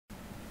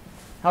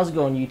How's it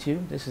going,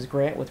 YouTube? This is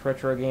Grant with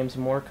Retro Games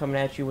and More, coming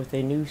at you with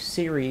a new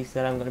series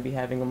that I'm going to be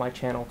having on my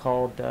channel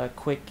called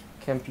Quick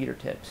Computer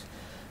Tips.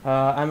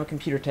 I'm a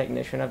computer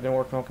technician. I've been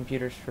working on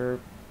computers for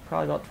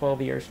probably about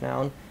 12 years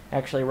now, and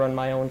actually run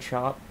my own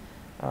shop.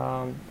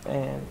 I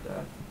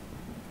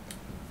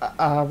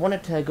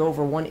wanted to go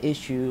over one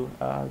issue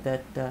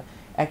that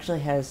actually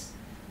has,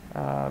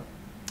 a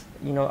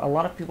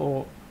lot of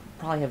people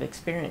probably have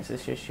experienced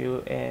this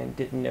issue and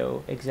didn't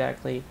know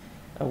exactly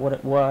what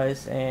it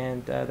was,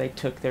 and they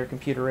took their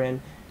computer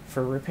in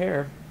for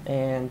repair,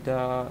 and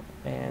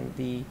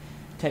the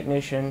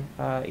technician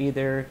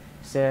either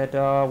said,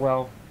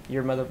 well,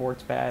 your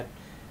motherboard's bad,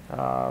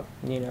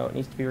 it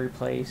needs to be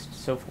replaced,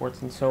 so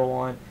forth and so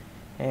on,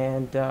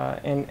 and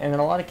in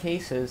a lot of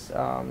cases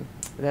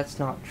that's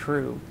not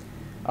true.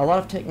 A lot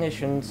of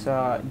technicians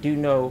do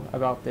know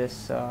about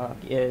this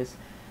when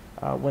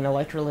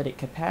electrolytic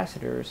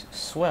capacitors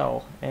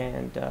swell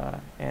and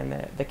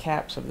the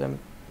caps of them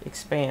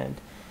expand,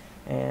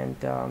 and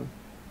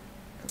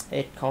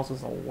it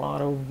causes a lot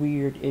of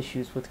weird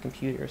issues with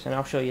computers, and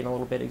I'll show you in a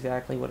little bit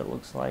exactly what it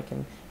looks like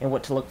and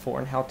what to look for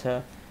and how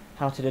to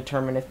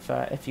determine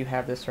if you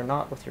have this or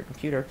not with your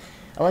computer.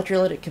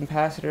 Electrolytic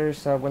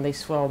capacitors, when they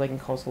swell, they can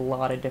cause a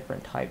lot of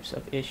different types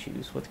of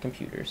issues with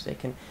computers. They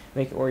can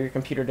make it where your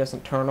computer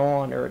doesn't turn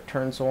on, or it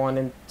turns on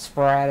and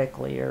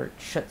sporadically, or it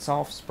shuts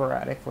off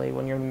sporadically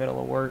when you're in the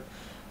middle of work,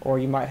 or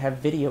you might have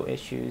video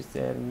issues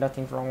and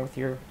nothing's wrong with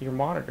your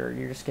monitor.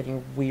 You're just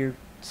getting weird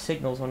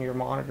signals on your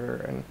monitor,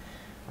 and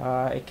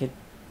it could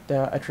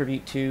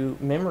attribute to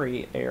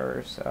memory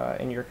errors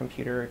in your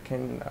computer. It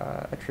can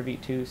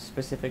attribute to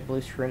specific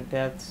blue screen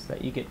deaths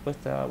that you get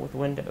with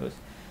Windows.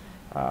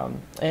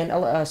 Swollen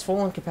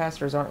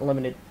capacitors aren't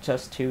limited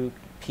just to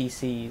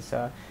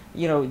PCs.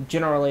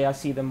 Generally I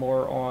see them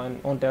more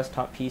on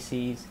desktop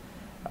PCs,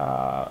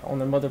 on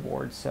their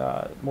motherboards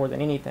more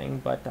than anything,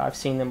 but I've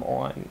seen them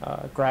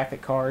on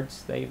graphic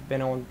cards. They've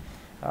been on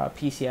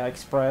PCI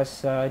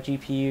Express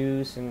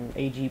GPUs and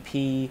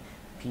AGP,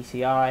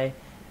 PCI.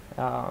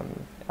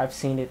 I've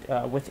seen it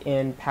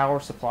within power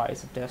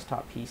supplies of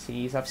desktop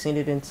PCs. I've seen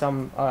it in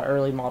some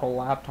early model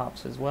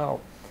laptops as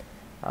well.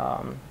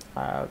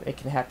 It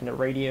can happen to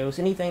radios.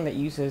 Anything that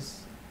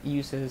uses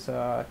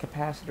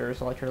capacitors,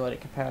 electrolytic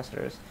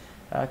capacitors,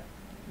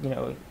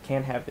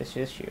 can have this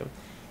issue.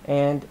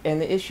 And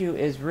the issue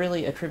is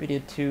really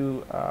attributed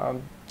to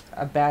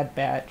a bad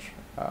batch.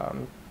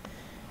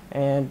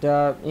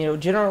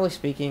 Generally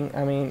speaking,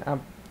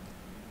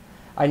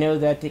 I know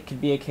that it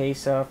could be a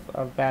case of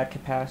bad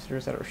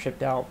capacitors that are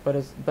shipped out, but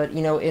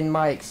in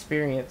my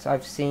experience,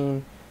 I've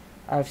seen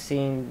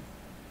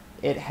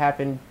it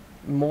happen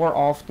more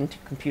often to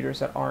computers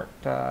that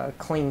aren't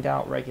cleaned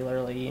out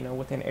regularly,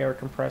 with an air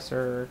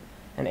compressor,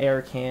 an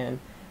air can,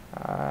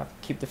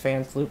 keep the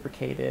fans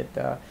lubricated.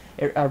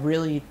 I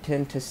really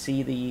tend to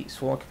see the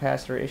swollen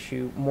capacitor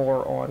issue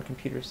more on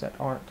computers that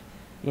aren't,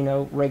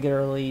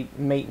 regularly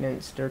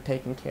maintenanced or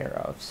taken care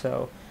of.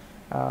 So,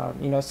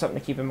 something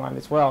to keep in mind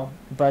as well.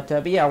 But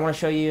yeah, I want to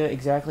show you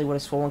exactly what a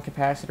swollen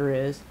capacitor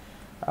is,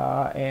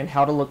 and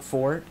how to look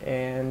for it,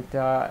 and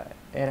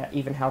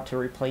even how to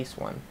replace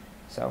one.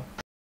 So,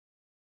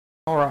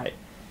 alright,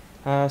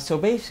 so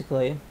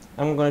basically,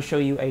 I'm going to show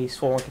you a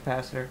swollen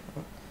capacitor,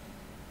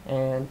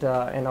 and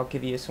I'll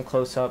give you some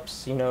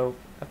close-ups,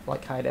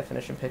 like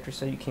high-definition pictures,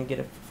 so you can get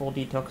a full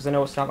detail, because I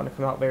know it's not going to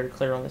come out very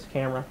clear on this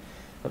camera.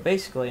 But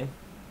basically,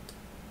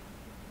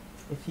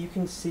 if you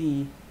can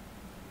see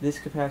this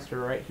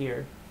capacitor right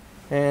here,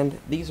 and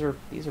these are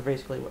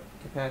basically what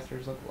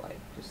capacitors look like,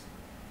 just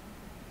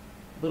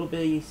little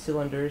bitty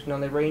cylinders. Now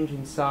they range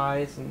in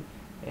size and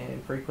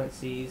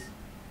frequencies,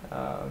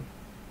 but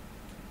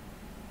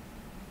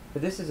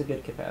this is a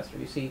good capacitor.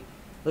 You see,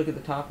 look at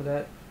the top of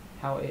that,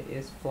 how it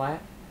is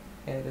flat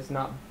and it is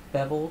not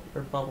beveled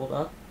or bubbled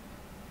up.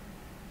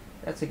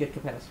 That's a good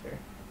capacitor.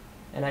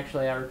 And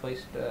actually, I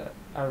replaced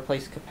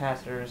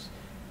capacitors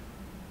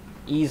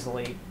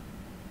easily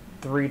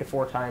 3 to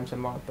 4 times a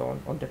month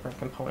on different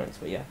components.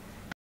 But yeah.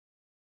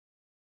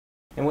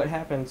 And what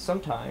happens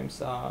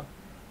sometimes,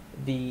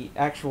 the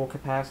actual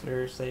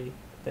capacitors,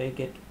 they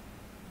get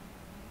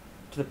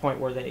to the point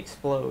where they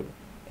explode,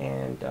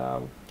 and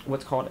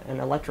what's called an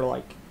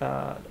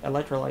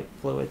electrolyte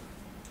fluid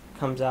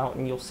comes out,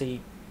 and you'll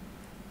see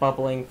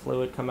bubbling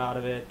fluid come out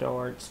of it,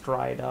 or it's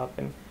dried up,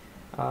 and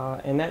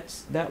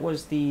that's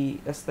the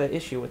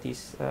issue with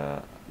these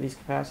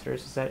capacitors,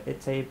 is that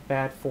it's a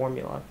bad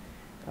formula.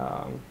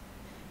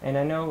 And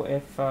I know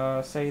if,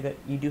 say that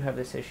you do have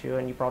this issue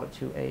and you brought it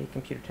to a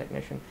computer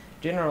technician,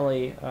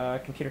 generally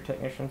computer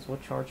technicians will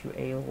charge you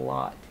a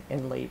lot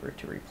in labor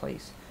to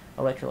replace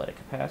electrolytic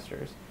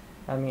capacitors.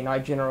 I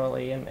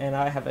generally, and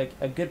I have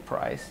a good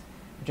price,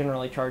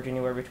 generally charge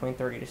anywhere between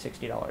 $30 to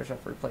 $60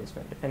 for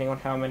replacement, depending on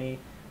how many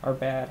are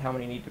bad, how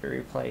many need to be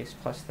replaced,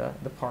 plus the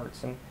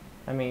parts. And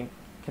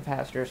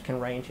capacitors can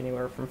range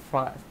anywhere from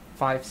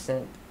 5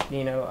 cents,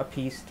 a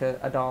piece to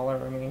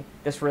 $1.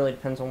 This really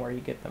depends on where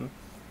you get them.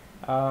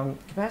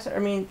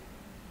 Capacitor,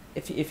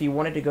 if you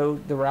wanted to go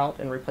the route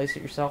and replace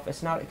it yourself,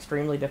 it's not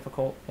extremely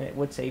difficult, and it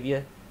would save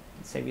you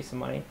some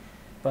money.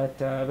 But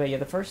yeah,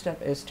 the first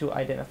step is to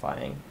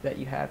identifying that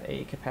you have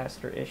a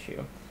capacitor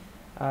issue.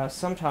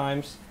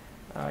 Sometimes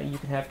you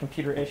can have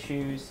computer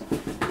issues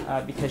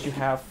because you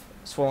have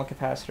swollen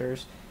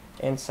capacitors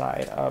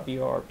inside of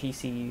your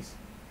PC's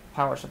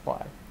power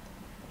supply.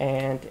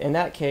 And in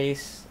that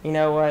case, you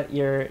know what,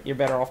 you're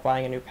better off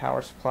buying a new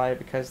power supply,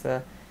 because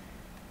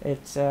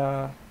it's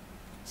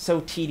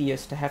so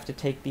tedious to have to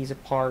take these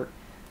apart.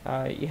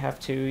 You have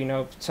to, you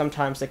know,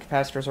 sometimes the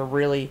capacitors are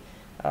really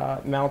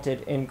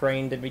mounted,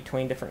 ingrained in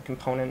between different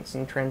components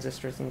and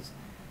transistors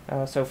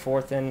and so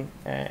forth, and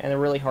they're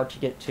really hard to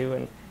get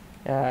to.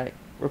 And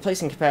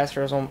replacing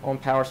capacitors on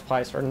power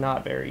supplies are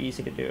not very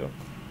easy to do,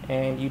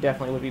 and you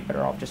definitely would be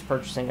better off just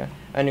purchasing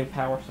a new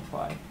power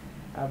supply.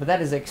 But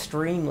that is an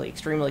extremely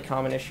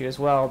common issue as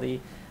well. The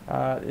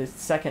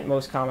second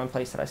most common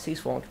place that I see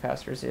swollen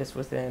capacitors is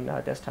within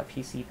desktop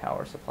PC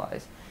power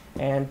supplies.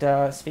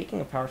 And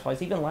speaking of power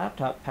supplies, even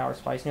laptop power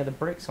supplies, you know, the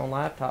bricks on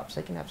laptops,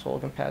 they can have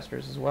swollen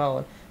capacitors as well,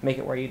 and make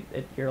it where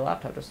your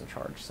laptop doesn't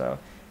charge. So,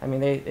 I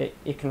mean,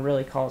 it can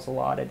really cause a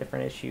lot of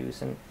different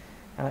issues. And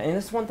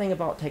that's one thing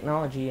about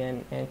technology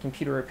and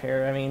computer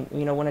repair. I mean,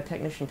 you know, when a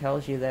technician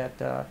tells you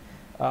that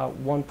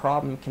one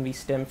problem can be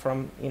stemmed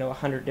from, you know,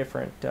 100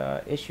 different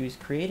issues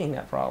creating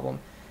that problem,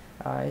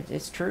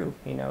 it's true.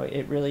 You know,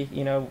 it really,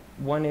 you know,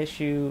 one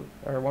issue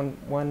or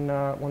one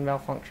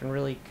malfunction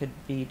really could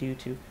be due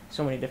to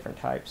so many different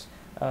types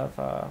of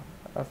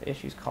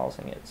issues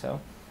causing it. So,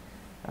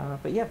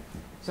 but yeah,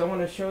 so I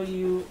want to show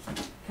you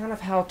kind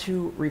of how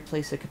to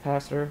replace a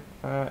capacitor.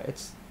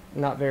 It's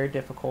not very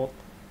difficult.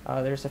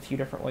 There's a few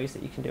different ways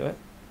that you can do it.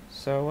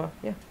 So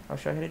yeah, I'll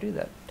show you how to do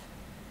that.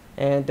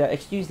 And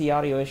excuse the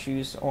audio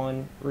issues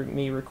on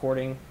me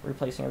recording,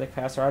 replacing the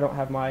capacitor. I don't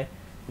have my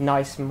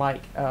nice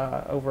mic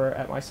over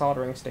at my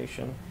soldering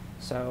station,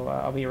 so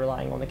I'll be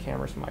relying on the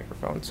camera's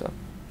microphone. So.